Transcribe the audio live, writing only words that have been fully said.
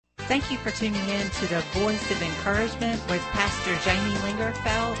Thank you for tuning in to the Voice of Encouragement with Pastor Jamie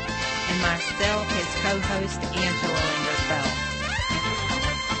Lingerfelt and myself, his co-host, Anglea Lingerfelt.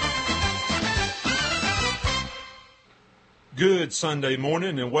 Good Sunday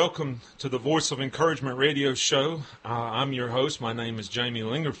morning and welcome to the Voice of Encouragement radio show. I'm your host. My name is Jamie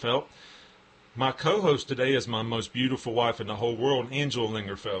Lingerfelt. My co-host today is my most beautiful wife in the whole world, Anglea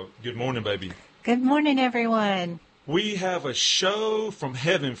Lingerfelt. Good morning, baby. Good morning, everyone. We have a show from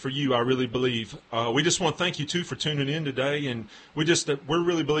heaven for you, I really believe. We just want to thank you, too, for tuning in today. And we're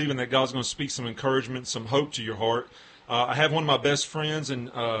really believing that God's going to speak some encouragement, some hope to your heart. I have one of my best friends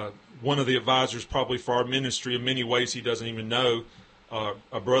and one of the advisors probably for our ministry in many ways he doesn't even know,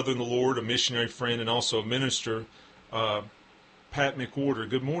 a brother in the Lord, a missionary friend, and also a minister, Pat McWhorter.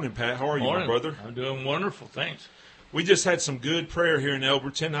 Good morning, Pat. How are you, my brother? I'm doing wonderful, thanks. We just had some good prayer here in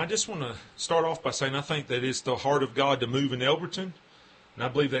Elberton. I just want to start off by saying I think that it's the heart of God to move in Elberton. And I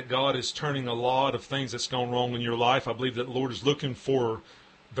believe that God is turning a lot of things that's gone wrong in your life. I believe that the Lord is looking for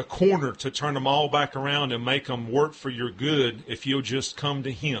the corner to turn them all back around and make them work for your good if you'll just come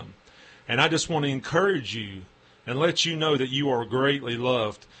to Him. And I just want to encourage you and let you know that you are greatly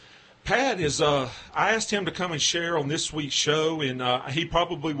loved. Pat is, I asked him to come and share on this week's show, and he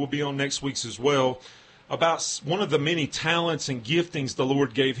probably will be on next week's as well, about one of the many talents and giftings the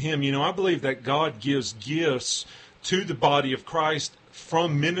Lord gave him. You know, I believe that God gives gifts to the body of Christ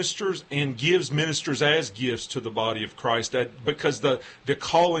from ministers and gives ministers as gifts to the body of Christ, because the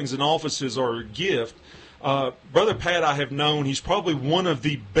callings and offices are a gift. Brother Pat, I have known, he's probably one of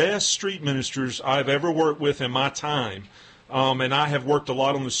the best street ministers I've ever worked with in my time. And I have worked a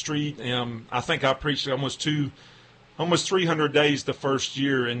lot on the street. I think I preached almost 300 days the first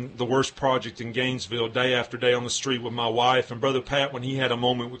year in the worst project in Gainesville, day after day on the street with my wife. And Brother Pat, when he had a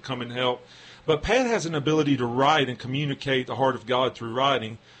moment, would come and help. But Pat has an ability to write and communicate the heart of God through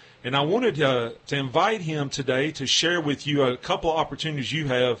writing. And I wanted to invite him today to share with you a couple of opportunities you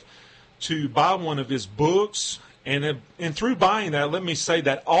have to buy one of his books. And through buying that, let me say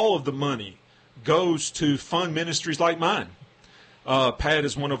that all of the money goes to fund ministries like mine. Pat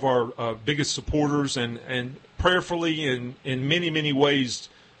is one of our biggest supporters and prayerfully in many, many ways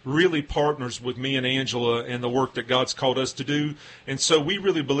really partners with me and Anglea in the work that God's called us to do. And so we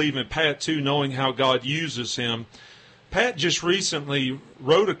really believe in Pat, too, knowing how God uses him. Pat just recently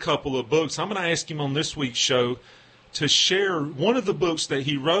wrote a couple of books. I'm going to ask him on this week's show to share one of the books that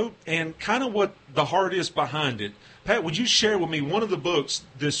he wrote and kind of what the heart is behind it. Pat, would you share with me one of the books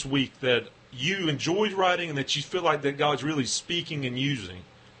this week that you enjoyed writing and that you feel like that God's really speaking and using?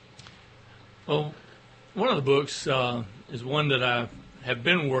 Well, one of the books is one that I have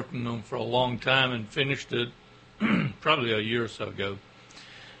been working on for a long time and finished it probably a year or so ago.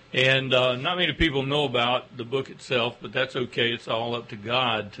 And not many people know about the book itself, but that's okay. It's all up to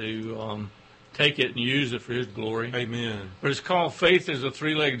God to take it and use it for His glory. Amen. But it's called Faith is a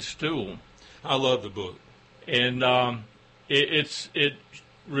Three Legged Stool. I love the book. And it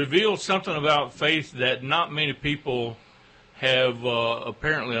reveals something about faith that not many people have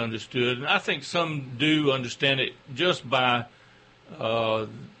apparently understood. And I think some do understand it just by the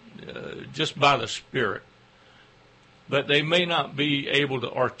Spirit. But they may not be able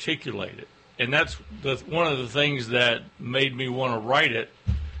to articulate it. And that's one of the things that made me want to write it,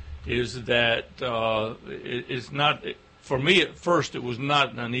 is that it's not, for me at first, it was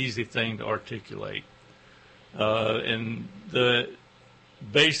not an easy thing to articulate. And the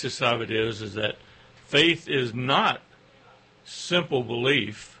basis of it is that faith is not simple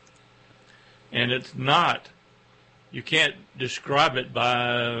belief, and it's not, you can't describe it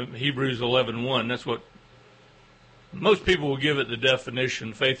by Hebrews 11:1. That's what most people will give it the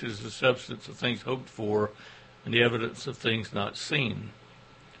definition. Faith is the substance of things hoped for and the evidence of things not seen.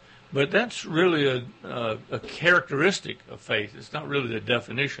 But that's really a characteristic of faith. It's not really the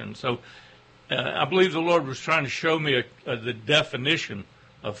definition. So I believe the Lord was trying to show me the definition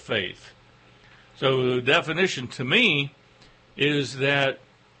of faith. So the definition to me is that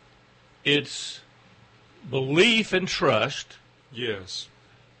it's belief and trust. Yes.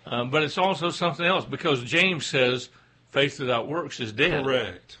 But it's also something else, because James says faith without works is dead.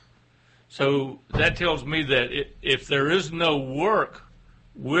 Correct. So that tells me that if there is no work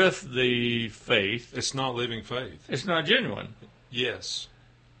with the faith, it's not living faith. It's not genuine. Yes.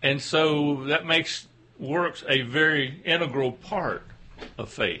 And so that makes works a very integral part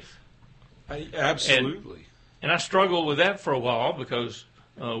of faith. Absolutely. And I struggled with that for a while, because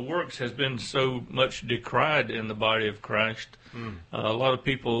works has been so much decried in the body of Christ. A lot of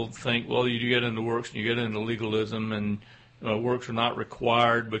people think, well, you get into works and you get into legalism, and works are not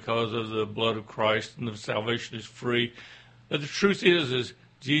required because of the blood of Christ and the salvation is free. But the truth is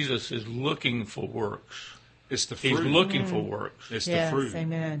Jesus is looking for works. It's the fruit. He's looking for works. It's Yes, the fruit.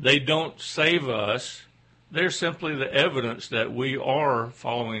 amen. They don't save us. They're simply the evidence that we are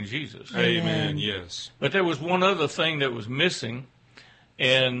following Jesus. Amen. Yes. But there was one other thing that was missing,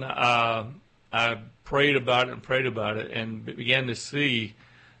 and I prayed about it and began to see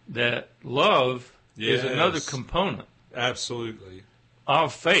that love is another component. Absolutely.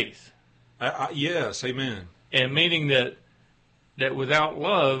 Of faith. Yes, amen. And meaning that without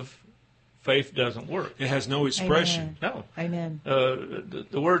love, faith doesn't work. It has no expression. No. Amen.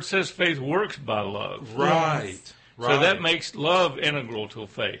 The word says faith works by love. Right. Yes. Right. So that makes love integral to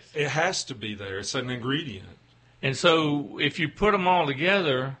faith. It has to be there. It's an ingredient. And so if you put them all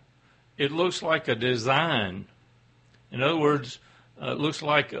together, it looks like a design. In other words, it looks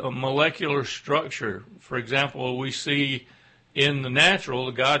like a molecular structure. For example, we see in the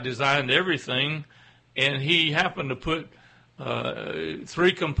natural, God designed everything, and he happened to put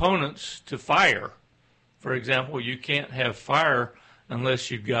 3 components to fire. For example, you can't have fire unless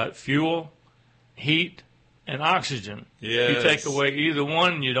you've got fuel, heat, and oxygen. Yes. You take away either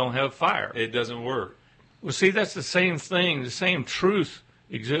one, you don't have fire. It doesn't work. Well, see, that's the same thing. The same truth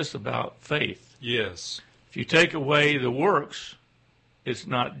exists about faith. Yes. If you take away the works, it's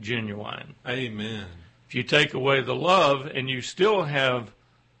not genuine. Amen. If you take away the love and you still have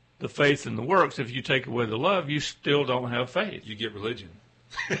the faith and the works, if you take away the love, you still don't have faith. You get religion.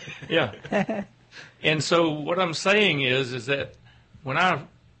 Yeah. And so what I'm saying is that when I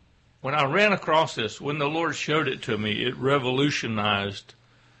ran across this, when the Lord showed it to me, it revolutionized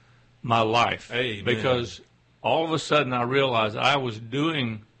my life. Amen. Because all of a sudden I realized I was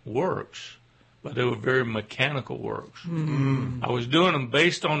doing works, but they were very mechanical works. Mm-hmm. I was doing them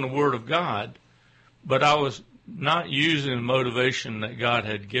based on the Word of God, but I was not using the motivation that God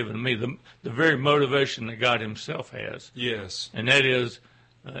had given me, the very motivation that God himself has. Yes. And that is,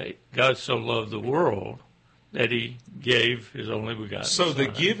 God so loved the world that he gave his only begotten So Son. the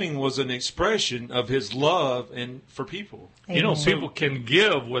giving was an expression of his love and for people. You know, Amen. people can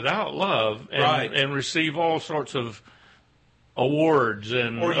give without love and, Right. and receive all sorts of awards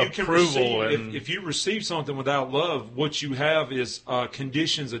and Or you can approval. receive, and if you receive something without love, what you have is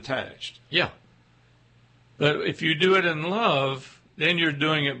conditions attached. yeah. But if you do it in love, then you're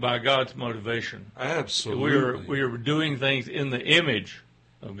doing it by God's motivation. Absolutely. We are doing things in the image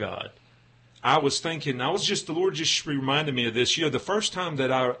of God. the Lord just reminded me of this. You know, the first time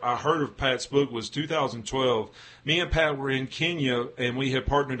that I heard of Pat's book was 2012. Me and Pat were in Kenya, and we had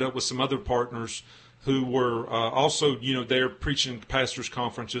partnered up with some other partners who were also, there preaching pastors'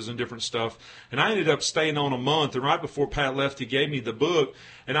 conferences and different stuff. And I ended up staying on a month, and right before Pat left, he gave me the book.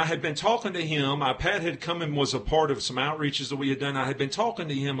 And I had been talking to him. Pat had come and was a part of some outreaches that we had done. I had been talking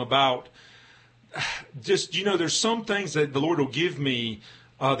to him about just, there's some things that the Lord will give me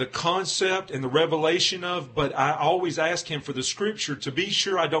the concept and the revelation of, but I always ask him for the scripture to be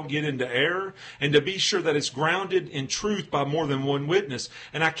sure I don't get into error and to be sure that it's grounded in truth by more than one witness.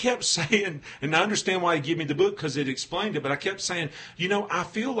 And I kept saying, and I understand why he gave me the book because it explained it, but I kept saying, I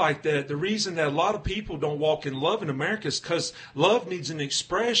feel like that the reason that a lot of people don't walk in love in America is because love needs an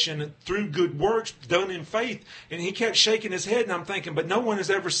expression through good works done in faith. And he kept shaking his head, and I'm thinking, but no one has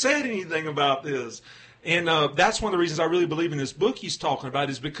ever said anything about this. And that's one of the reasons I really believe in this book he's talking about,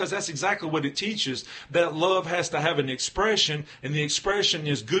 is because that's exactly what it teaches, that love has to have an expression, and the expression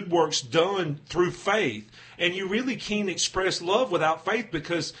is good works done through faith. And you really can't express love without faith,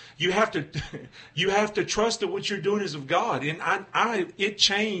 because you have to trust that what you're doing is of God. And it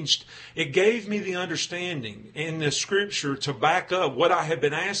changed. It gave me the understanding in the scripture to back up what I have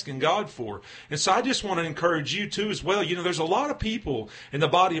been asking God for. And so I just want to encourage you too as well. There's a lot of people in the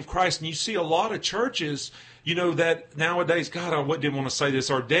body of Christ, and you see a lot of churches, that nowadays, God, I didn't want to say this,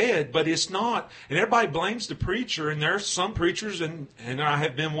 are dead, but it's not. And everybody blames the preacher, and there are some preachers, and I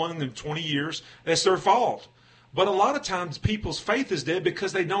have been one in 20 years, that's their fault. But a lot of times people's faith is dead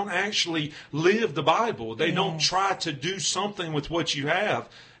because they don't actually live the Bible. They don't try to do something with what you have.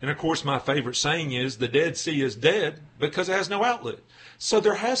 And of course, my favorite saying is, the Dead Sea is dead because it has no outlet. So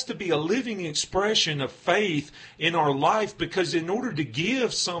there has to be a living expression of faith in our life, because in order to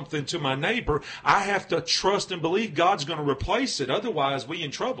give something to my neighbor, I have to trust and believe God's going to replace it. Otherwise, we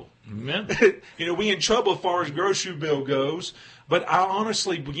in trouble. Amen. We in trouble as far as grocery bill goes. But I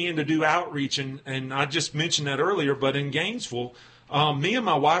honestly began to do outreach, and I just mentioned that earlier, but in Gainesville, Me and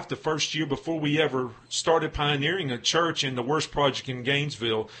my wife, the first year before we ever started pioneering a church in the worst project in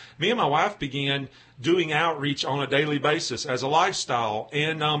Gainesville, me and my wife began doing outreach on a daily basis as a lifestyle.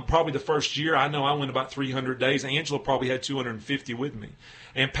 And probably the first year, I know I went about 300 days. Angela probably had 250 with me.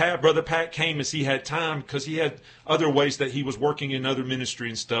 And Brother Pat came as he had time because he had other ways that he was working in other ministry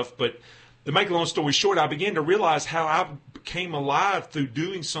and stuff. But to make a long story short, I began to realize how I became alive through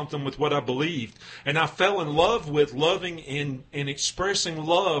doing something with what I believed. And I fell in love with loving and expressing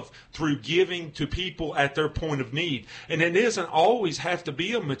love through giving to people at their point of need. And it doesn't always have to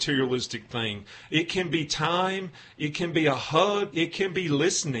be a materialistic thing. It can be time. It can be a hug. It can be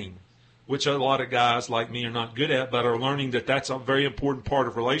listening, which a lot of guys like me are not good at, but are learning that that's a very important part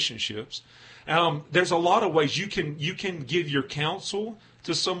of relationships. There's a lot of ways you can give your counsel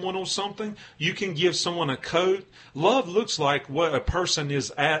to someone on something. You can give someone a coat. Love looks like what a person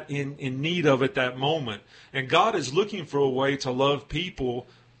is in need of at that moment. And God is looking for a way to love people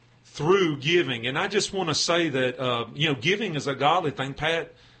through giving. And I just want to say that, giving is a godly thing.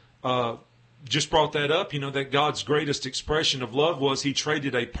 Pat just brought that up, that God's greatest expression of love was he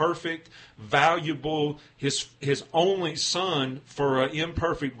traded a perfect, valuable, his only son for an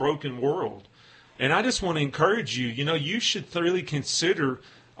imperfect, broken world. And I just want to encourage you, you should really consider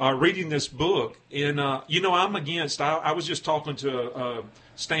reading this book. And, I'm against, I was just talking to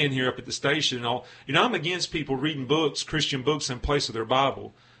Stan here up at the station and all, I'm against people reading books, Christian books in place of their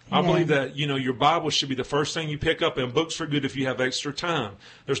Bible. I believe that, your Bible should be the first thing you pick up, and books are good if you have extra time.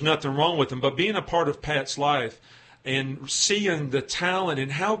 There's nothing wrong with them. But being a part of Pat's life and seeing the talent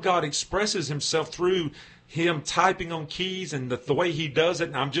and how God expresses himself through him typing on keys and the way he does it,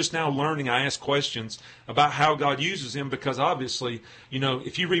 and I'm just now learning. I ask questions about how God uses him because obviously,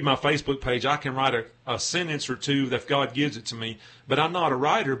 if you read my Facebook page, I can write a sentence or two if God gives it to me, but I'm not a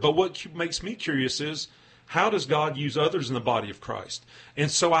writer. But what makes me curious is, how does God use others in the body of Christ? And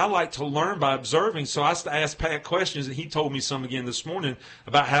so I like to learn by observing. So I asked Pat questions, and he told me some again this morning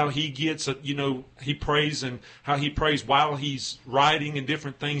about how he gets, he prays and how he prays while he's writing and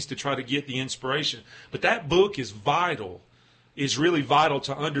different things to try to get the inspiration. But that book is really vital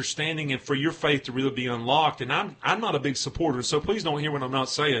to understanding and for your faith to really be unlocked. And I'm not a big supporter, so please don't hear what I'm not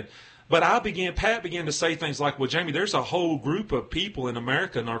saying. But Pat began to say things like, well, Jamie, there's a whole group of people in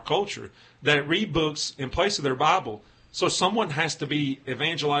America, in our culture, that read books in place of their Bible. So someone has to be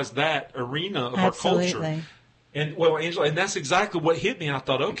evangelized that arena of our culture. And, well, Angela, and that's exactly what hit me. I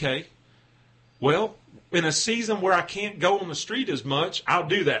thought, okay, well, in a season where I can't go on the street as much, I'll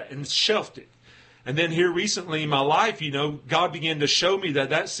do that, and shelved it. And then here recently in my life, God began to show me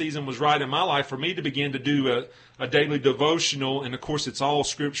that season was right in my life for me to begin to do a daily devotional. And, of course, it's all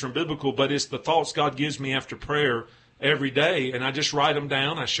scripture and biblical, but it's the thoughts God gives me after prayer every day. And I just write them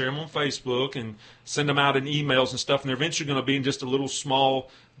down. I share them on Facebook and send them out in emails and stuff. And they're eventually going to be in just a little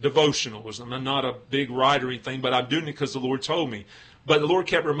small devotionals. I'm not a big writer or anything, but I'm doing it because the Lord told me. But the Lord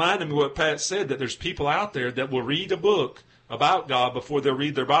kept reminding me what Pat said, that there's people out there that will read a book about God before they'll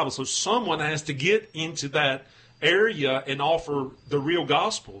read their Bible. So someone has to get into that area and offer the real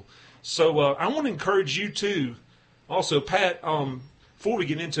gospel. So I want to encourage you too. Also, Pat, before we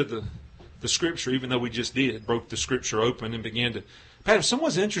get into the scripture, even though we just broke the scripture open and began to, Pat, if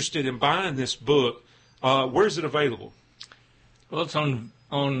someone's interested in buying this book, where is it available? Well, it's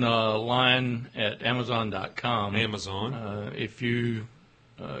online at Amazon.com. Amazon. If you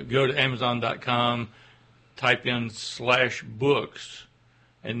go to Amazon.com, type in /books,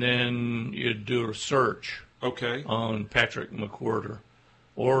 and then you do a search on Patrick McWhorter.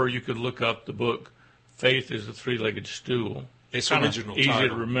 Or you could look up the book, Faith is a Three Legged Stool. It's original easy title.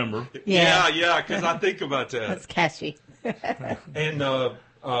 to remember. Yeah, because I think about that. That's catchy. And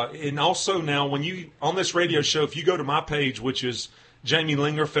also now, when you, on this radio show, if you go to my page, which is Jamie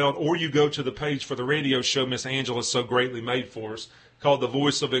Lingerfelt, or you go to the page for the radio show Miss Angela so greatly made for us, called the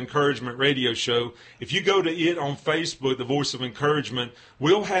Voice of Encouragement Radio Show. If you go to it on Facebook, the Voice of Encouragement,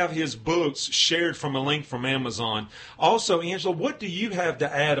 we'll have his books shared from a link from Amazon. Also, Angela, what do you have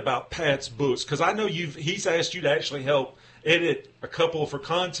to add about Pat's books? Because I know he's asked you to actually help edit a couple for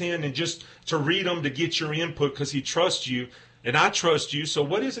content and just to read them to get your input because he trusts you and I trust you. So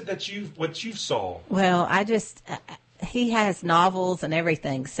what is it that you saw? Well, he has novels and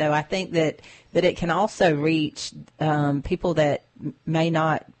everything, so I think that it can also reach people that may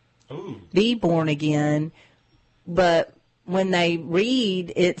not be born again, but when they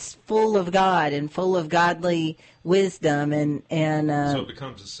read, it's full of God and full of godly wisdom, and so it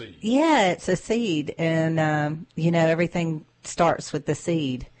becomes a seed. Yeah, it's a seed, and everything starts with the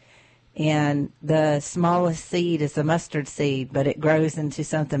seed, and the smallest seed is a mustard seed, but it grows into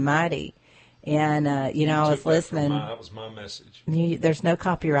something mighty. And, I was listening. That was my message. There's no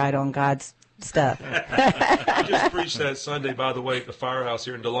copyright on God's stuff. I just preached that Sunday, by the way, at the firehouse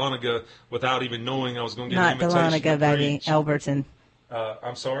here in Dahlonega without even knowing I was going to get an invitation. Not Dahlonega, baby. Preach. Elberton.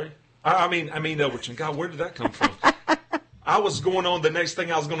 I'm sorry? I mean Elberton. God, where did that come from? I was going on the next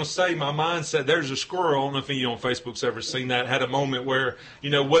thing I was going to say. My mind said, there's a squirrel. I don't know if any of you on Facebook's ever seen that. Had a moment where,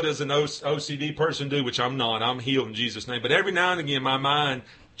 what does an OCD person do? Which I'm not. I'm healed in Jesus' name. But every now and again, my mind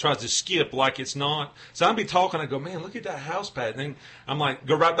tries to skip like it's not. So I'll be talking. I go, man, look at that house, Pat. And then I'm like,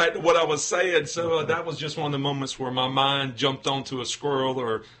 go right back to what I was saying. So that was just one of the moments where my mind jumped onto a squirrel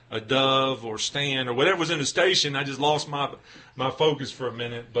or a dove or Stan or whatever was in the station. I just lost my focus for a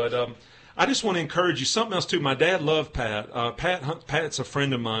minute. But I just want to encourage you. Something else, too. My dad loved Pat. Pat's a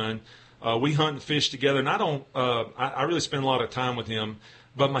friend of mine. We hunt and fish together. And I really spend a lot of time with him.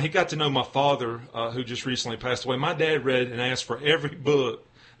 But he got to know my father, who just recently passed away. My dad read and asked for every book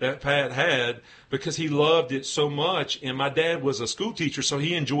that Pat had because he loved it so much. And my dad was a school teacher, so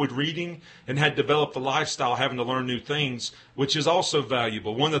he enjoyed reading and had developed a lifestyle having to learn new things, which is also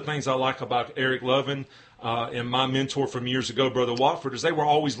valuable. One of the things I like about Eric Lovin and my mentor from years ago, Brother Watford, is they were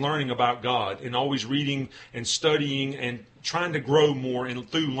always learning about God and always reading and studying and trying to grow more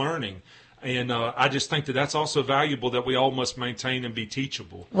through learning. And I just think that that's also valuable, that we all must maintain and be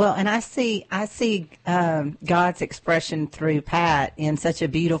teachable. Well, and I see God's expression through Pat in such a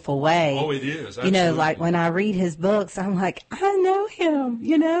beautiful way. Oh, it is. Absolutely. Like when I read his books, I'm like, I know him,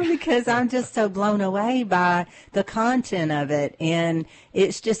 because I'm just so blown away by the content of it. And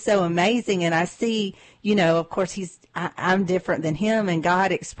it's just so amazing. And I see, of course, I'm different than him, and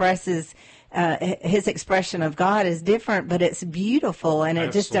God expresses his expression of God is different, but it's beautiful, and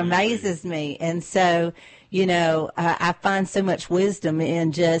it just amazes me. And so, I find so much wisdom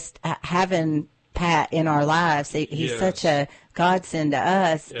in just having Pat in our lives. He's such a godsend to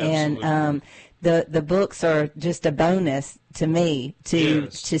us. Absolutely. And the books are just a bonus to me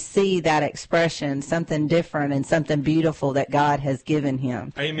to see that expression, something different and something beautiful that God has given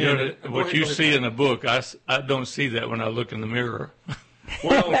him. Amen. What you see in the book, I don't see that when I look in the mirror.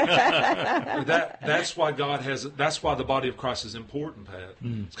 Well, that's why that's why the body of Christ is important, Pat.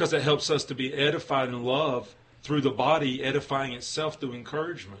 It's because it helps us to be edified in love through the body, edifying itself through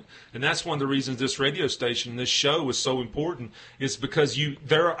encouragement. And that's one of the reasons this radio station, this show is so important, is because I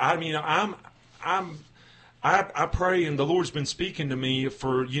pray, and the Lord's been speaking to me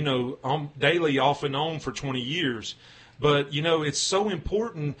for, daily off and on for 20 years. But, it's so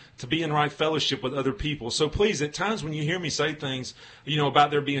important to be in right fellowship with other people. So please, at times when you hear me say things, about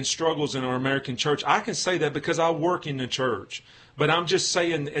there being struggles in our American church, I can say that because I work in the church. But I'm just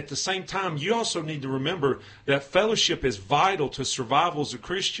saying, at the same time, you also need to remember that fellowship is vital to survival as a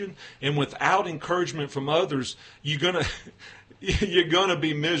Christian. And without encouragement from others, you're gonna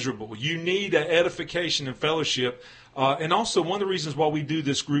be miserable. You need an edification and fellowship. And also, one of the reasons why we do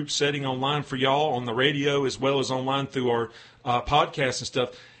this group setting online for y'all on the radio as well as online through our podcasts and stuff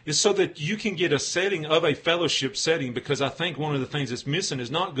is so that you can get a setting of a fellowship setting, because I think one of the things that's missing is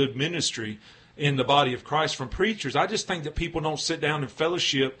not good ministry in the body of Christ from preachers. I just think that people don't sit down and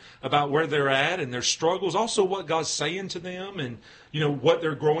fellowship about where they're at and their struggles, also what God's saying to them, and what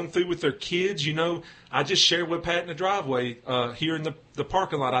they're growing through with their kids. I just shared with Pat in the driveway here in the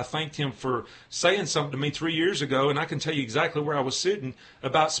parking lot. I thanked him for saying something to me 3 years ago, and I can tell you exactly where I was sitting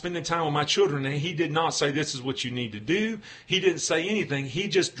about spending time with my children. And he did not say, this is what you need to do. He didn't say anything. He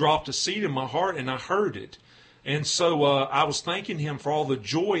just dropped a seed in my heart, and I heard it. And so I was thanking him for all the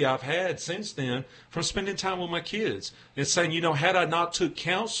joy I've had since then from spending time with my kids, and saying, had I not took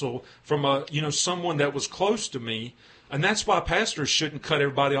counsel from someone that was close to me. And that's why pastors shouldn't cut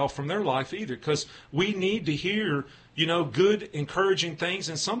everybody off from their life either, because we need to hear, good, encouraging things,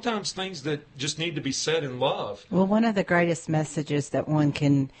 and sometimes things that just need to be said in love. Well, one of the greatest messages that one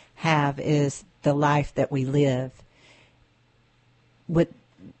can have is the life that we live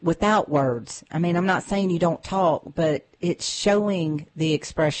without words. I mean, I'm not saying you don't talk, but it's showing the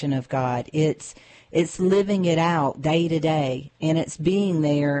expression of God. It's living it out day to day, and it's being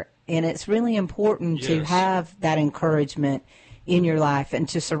there. And it's really important to have that encouragement in your life, and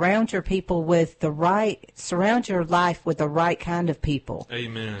to surround your life with the right kind of people.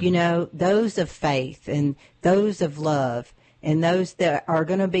 Amen. Those of faith, and those of love, and those that are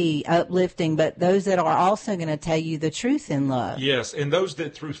going to be uplifting, but those that are also going to tell you the truth in love. Yes, and those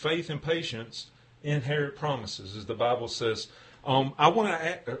that through faith and patience inherit promises, as the Bible says. I want to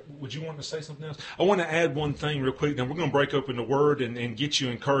add, would you want to say something else? I want to add one thing real quick, then we're going to break open the Word and get you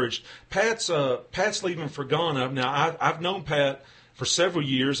encouraged. Pat's leaving for Ghana. Now, I've known Pat for several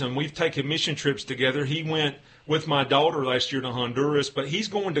years, and we've taken mission trips together. He went with my daughter last year to Honduras, but he's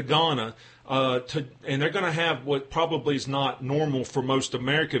going to Ghana, and they're going to have what probably is not normal for most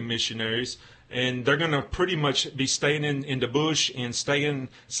American missionaries. And they're going to pretty much be staying in the bush and sleeping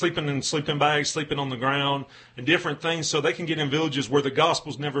in sleeping bags, sleeping on the ground, and different things, so they can get in villages where the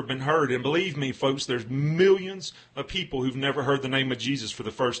gospel's never been heard. And believe me, folks, there's millions of people who've never heard the name of Jesus for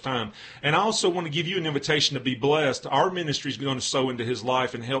the first time. And I also want to give you an invitation to be blessed. Our ministry is going to sow into his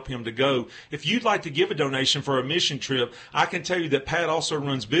life and help him to go. If you'd like to give a donation for a mission trip, I can tell you that Pat also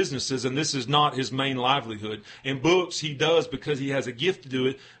runs businesses, and this is not his main livelihood. In books, he does because he has a gift to do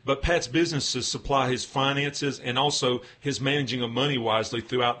it, but Pat's businesses supply his finances, and also his managing of money wisely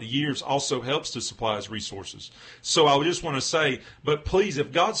throughout the years also helps to supply his resources. So I just want to say, but please,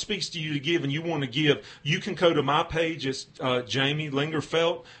 if God speaks to you to give and you want to give, you can go to my page. It's Jamie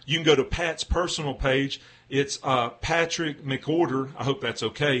Lingerfelt. You can go to Pat's personal page. It's Patrick McWhorter. I hope that's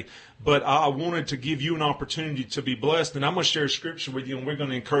okay. But I wanted to give you an opportunity to be blessed, and I'm going to share scripture with you, and we're going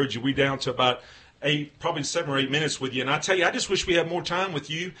to encourage you. We're down to about probably 7 or 8 minutes with you. And I tell you, I just wish we had more time with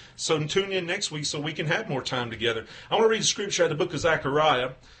you. So tune in next week so we can have more time together. I want to read the scripture out of the book of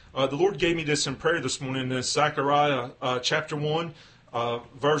Zechariah. The Lord gave me this in prayer this morning. In Zechariah chapter 1,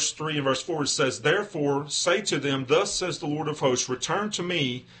 verse 3 and verse 4, it says, "Therefore say to them, thus says the Lord of hosts, return to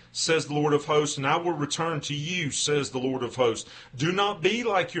me, says the Lord of hosts, and I will return to you, says the Lord of hosts. Do not be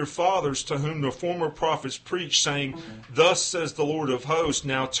like your fathers, to whom the former prophets preached, saying, thus says the Lord of hosts,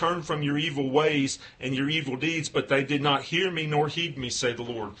 now turn from your evil ways and your evil deeds, but they did not hear me nor heed me, say the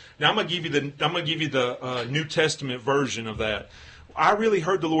Lord." Now I'm going to give you the New Testament version of that. I really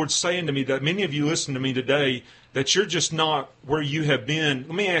heard the Lord saying to me that many of you listen to me today, that you're just not where you have been.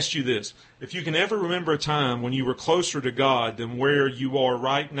 Let me ask you this. If you can ever remember a time when you were closer to God than where you are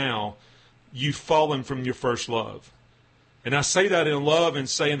right now, you've fallen from your first love. And I say that in love and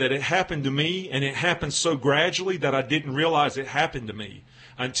saying that it happened to me, and it happened so gradually that I didn't realize it happened to me.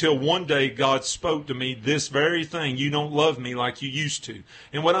 Until one day God spoke to me this very thing: you don't love me like you used to.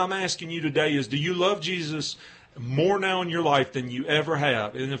 And what I'm asking you today is, do you love Jesus more now in your life than you ever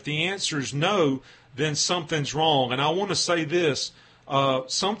have? And if the answer is no, then something's wrong. And I want to say this,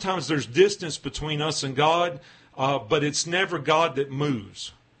 sometimes there's distance between us and God, but it's never God that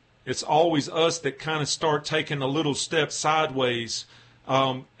moves. It's always us that kind of start taking a little step sideways.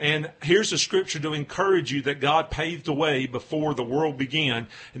 And here's a scripture to encourage you that God paved the way before the world began.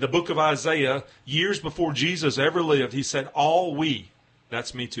 In the book of Isaiah, years before Jesus ever lived, he said, all we,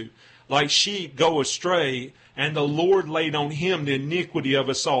 that's me too, like sheep go astray, and the Lord laid on him the iniquity of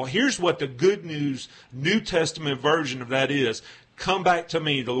us all. Here's what the good news New Testament version of that is. Come back to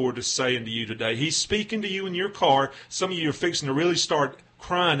me, the Lord is saying to you today. He's speaking to you in your car. Some of you are fixing to really start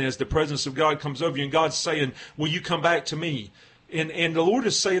crying as the presence of God comes over you, and God's saying, will you come back to me? And the Lord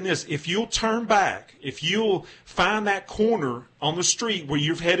is saying this: if you'll turn back, if you'll find that corner on the street where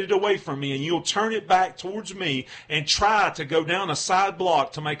you've headed away from me, and you'll turn it back towards me and try to go down a side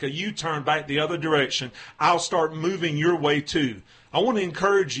block to make a U-turn back the other direction, I'll start moving your way too. I want to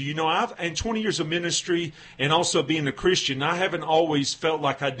encourage you. You know, I've in 20 years of ministry and also being a Christian, I haven't always felt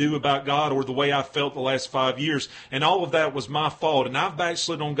like I do about God, or the way I felt the last 5 years. And all of that was my fault. And I've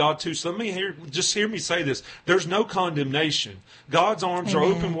backslid on God too. So let me hear me say this. There's no condemnation. God's arms are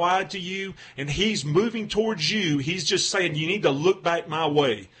open wide to you, and he's moving towards you. He's just saying, you need to look back my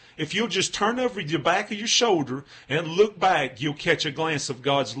way. If you'll just turn over the back of your shoulder and look back, you'll catch a glance of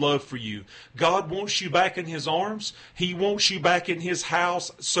God's love for you. God wants you back in his arms. He wants you back in his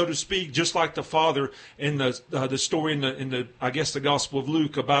house, so to speak, just like the father in the story in the I guess the Gospel of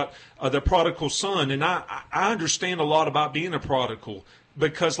Luke about the prodigal son. And I understand a lot about being a prodigal,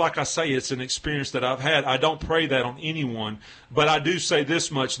 because like I say, it's an experience that I've had. I don't pray that on anyone, but I do say this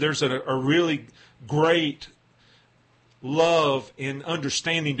much: there's a really great love and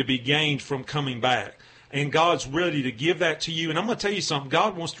understanding to be gained from coming back. And God's ready to give that to you. And I'm going to tell you something.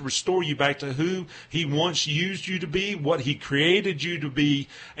 God wants to restore you back to who he once used you to be, what he created you to be,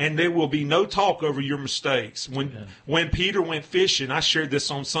 and there will be no talk over your mistakes. When Peter went fishing, I shared this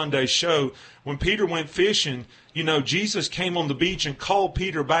on Sunday's show, when Peter went fishing, you know, Jesus came on the beach and called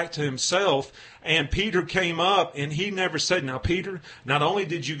Peter back to himself, and Peter came up, and he never said, now, Peter, not only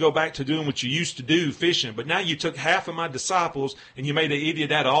did you go back to doing what you used to do, fishing, but now you took half of my disciples, and you made an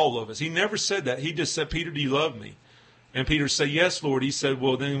idiot out of all of us. He never said that. He just said, Peter, do you love me? And Peter said, yes, Lord. He said,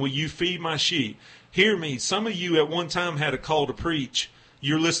 well, then will you feed my sheep? Hear me. Some of you at one time had a call to preach.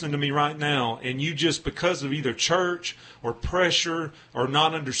 You're listening to me right now, and you just, because of either church or pressure or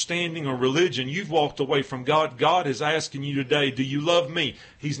not understanding or religion, you've walked away from God. God is asking you today, do you love me?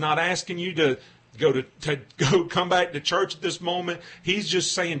 He's not asking you to come back to church at this moment. He's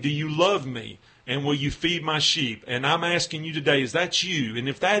just saying, do you love me? And will you feed my sheep? And I'm asking you today, is that you? And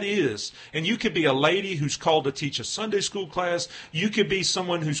if that is, and you could be a lady who's called to teach a Sunday school class, you could be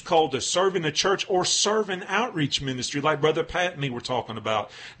someone who's called to serve in a church or serve in outreach ministry like Brother Pat and me were talking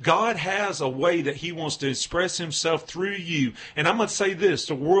about. God has a way that he wants to express himself through you. And I'm going to say this,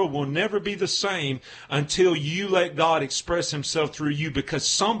 the world will never be the same until you let God express himself through you, because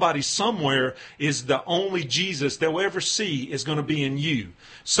somebody somewhere is the only Jesus they'll ever see is going to be in you.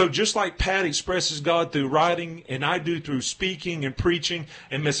 So just like Pat expresses God through writing, and I do through speaking and preaching,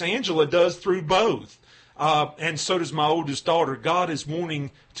 and Miss Angela does through both. And so does my oldest daughter. God is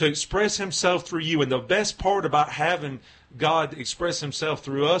wanting to express himself through you. And the best part about having God express himself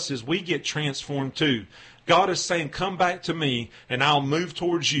through us is we get transformed too. God is saying, come back to me and I'll move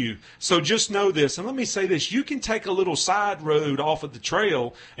towards you. So just know this. And let me say this. You can take a little side road off of the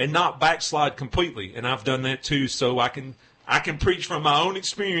trail and not backslide completely. And I've done that too. So I can preach from my own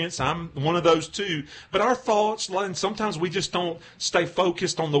experience. I'm one of those too. But our thoughts, and sometimes we just don't stay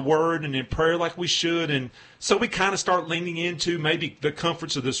focused on the word and in prayer like we should. And so we kind of start leaning into maybe the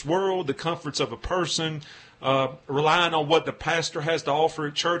comforts of this world, the comforts of a person, relying on what the pastor has to offer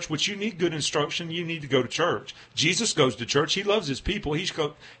at church, which you need good instruction. You need to go to church. Jesus goes to church. He loves his people.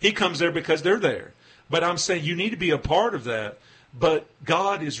 He comes there because they're there. But I'm saying you need to be a part of that. But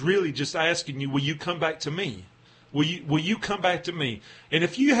God is really just asking you, will you come back to me? Will you come back to me? And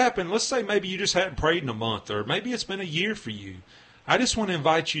if you happen, let's say maybe you just hadn't prayed in a month, or maybe it's been a year for you. I just want to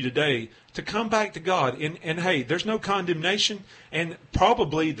invite you today to come back to God. And hey, there's no condemnation. And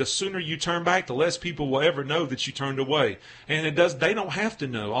probably the sooner you turn back, the less people will ever know that you turned away. And they don't have to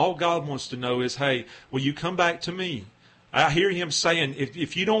know. All God wants to know is, hey, will you come back to me? I hear him saying,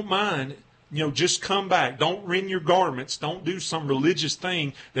 if you don't mind, just come back. Don't rend your garments. Don't do some religious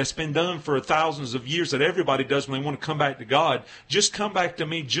thing that's been done for thousands of years that everybody does when they want to come back to God. Just come back to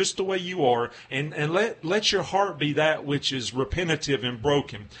me just the way you are, and let your heart be that which is repentative and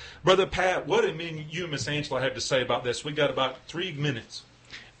broken. Brother Pat, what do you and Miss Angela have to say about this? We got about 3 minutes.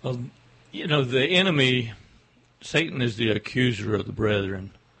 Well, the enemy, Satan, is the accuser of the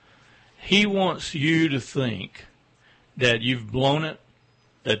brethren. He wants you to think that you've blown it,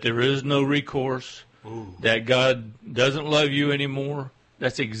 that there is no recourse, that God doesn't love you anymore.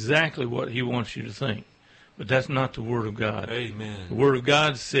 That's exactly what he wants you to think. But that's not the Word of God. Amen. The Word of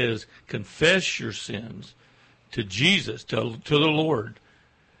God says, confess your sins to Jesus, to the Lord,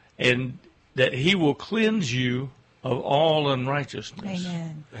 and that he will cleanse you of all unrighteousness.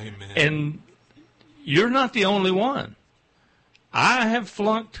 Amen. Amen. And you're not the only one. I have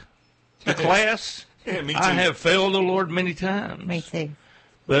flunked the class. Yeah, me too. I have failed the Lord many times. Me too.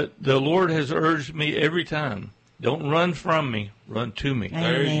 But the Lord has urged me every time, don't run from me, run to me. Amen.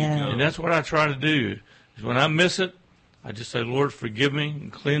 There you go. And that's what I try to do. Is when I miss it, I just say, Lord, forgive me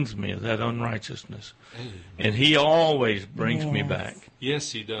and cleanse me of that unrighteousness. Amen. And he always brings me Yes. back.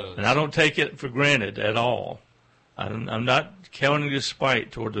 Yes, he does. And I don't take it for granted at all. I'm not counting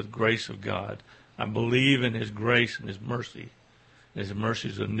despite toward the grace of God. I believe in his grace and his mercy. His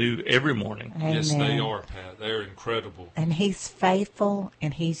mercies are new every morning. Amen. Yes, they are, Pat. They're incredible. And he's faithful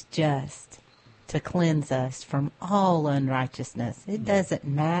and he's just to cleanse us from all unrighteousness. It doesn't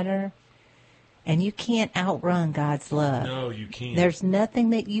matter. And you can't outrun God's love. No, you can't. There's nothing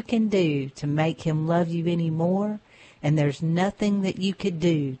that you can do to make him love you any more, and there's nothing that you could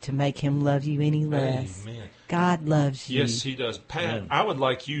do to make him love you any less. Amen. God loves you. Yes, he does. Pat, Amen. I would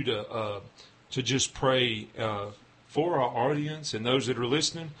like you to just pray for our audience and those that are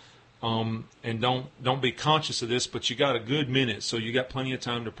listening. And don't be conscious of this, but you got a good minute, so you got plenty of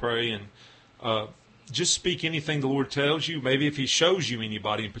time to pray, and just speak anything the Lord tells you. Maybe if he shows you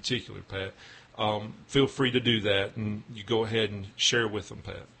anybody in particular, Pat, feel free to do that, and you go ahead and share with them,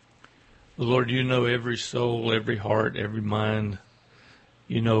 Pat. Lord, you know every soul, every heart, every mind.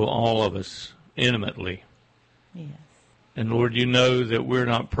 You know all of us intimately. Yes. And Lord, you know that we're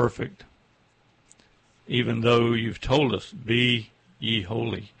not perfect, even though you've told us, be ye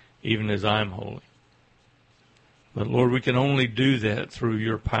holy, even as I'm holy. But Lord, we can only do that through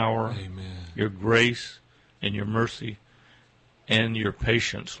your power, Amen. your grace, and your mercy, and your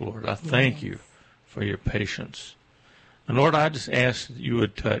patience, Lord. I thank you for your patience. And Lord, I just ask that you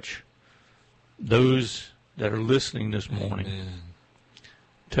would touch those that are listening this morning. Amen.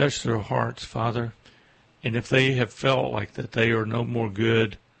 Touch their hearts, Father. And if they have felt like that they are no more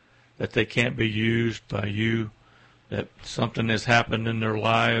good, that they can't be used by you, that something has happened in their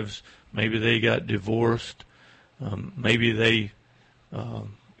lives, maybe they got divorced, maybe they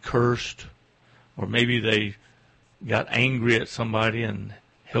cursed, or maybe they got angry at somebody and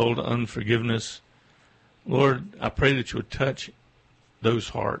held unforgiveness. Lord, I pray that you would touch those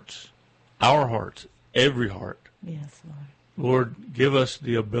hearts, our hearts, every heart. Yes, Lord. Lord, give us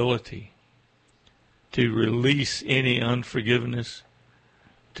the ability to release any unforgiveness,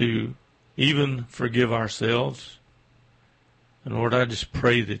 to even forgive ourselves. And Lord, I just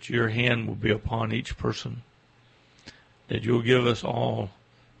pray that your hand will be upon each person, that you'll give us all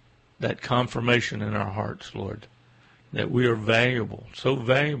that confirmation in our hearts, Lord, that we are valuable, so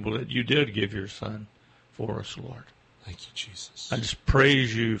valuable that you did give your Son for us, Lord. Thank you, Jesus. I just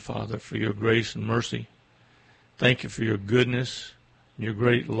praise you, Father, for your grace and mercy. Thank you for your goodness and your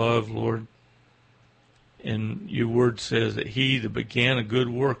great love, Lord. And your word says that he that began a good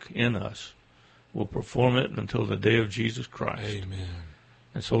work in us will perform it until the day of Jesus Christ. Amen.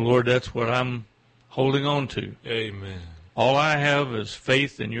 And so, Lord, that's what I'm holding on to. Amen. All I have is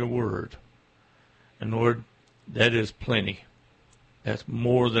faith in your word. And, Lord, that is plenty. That's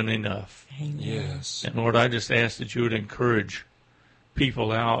more than enough. Amen. Yes. And, Lord, I just ask that you would encourage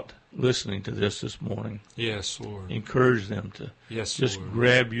people out listening to this morning. Yes, Lord. Encourage them to just Lord.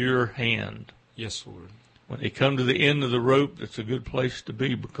 grab your hand. Yes, Lord. When they come to the end of the rope, that's a good place to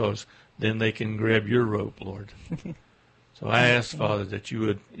be, because then they can grab your rope, Lord. So I ask, Father, that you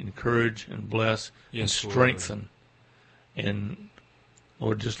would encourage and bless and strengthen. Lord. And,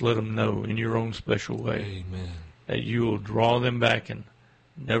 Lord, just let them know in your own special way. Amen. That you will draw them back and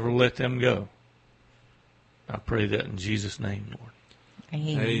never let them go. I pray that in Jesus' name, Lord.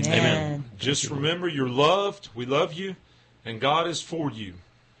 Amen. Amen. Just remember, you're loved. We love you. And God is for you.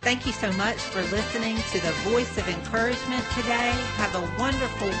 Thank you so much for listening to the Voice of Encouragement today. Have a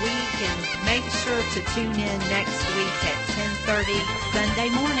wonderful week, and make sure to tune in next week at 10:30 Sunday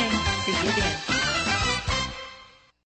morning. See you then.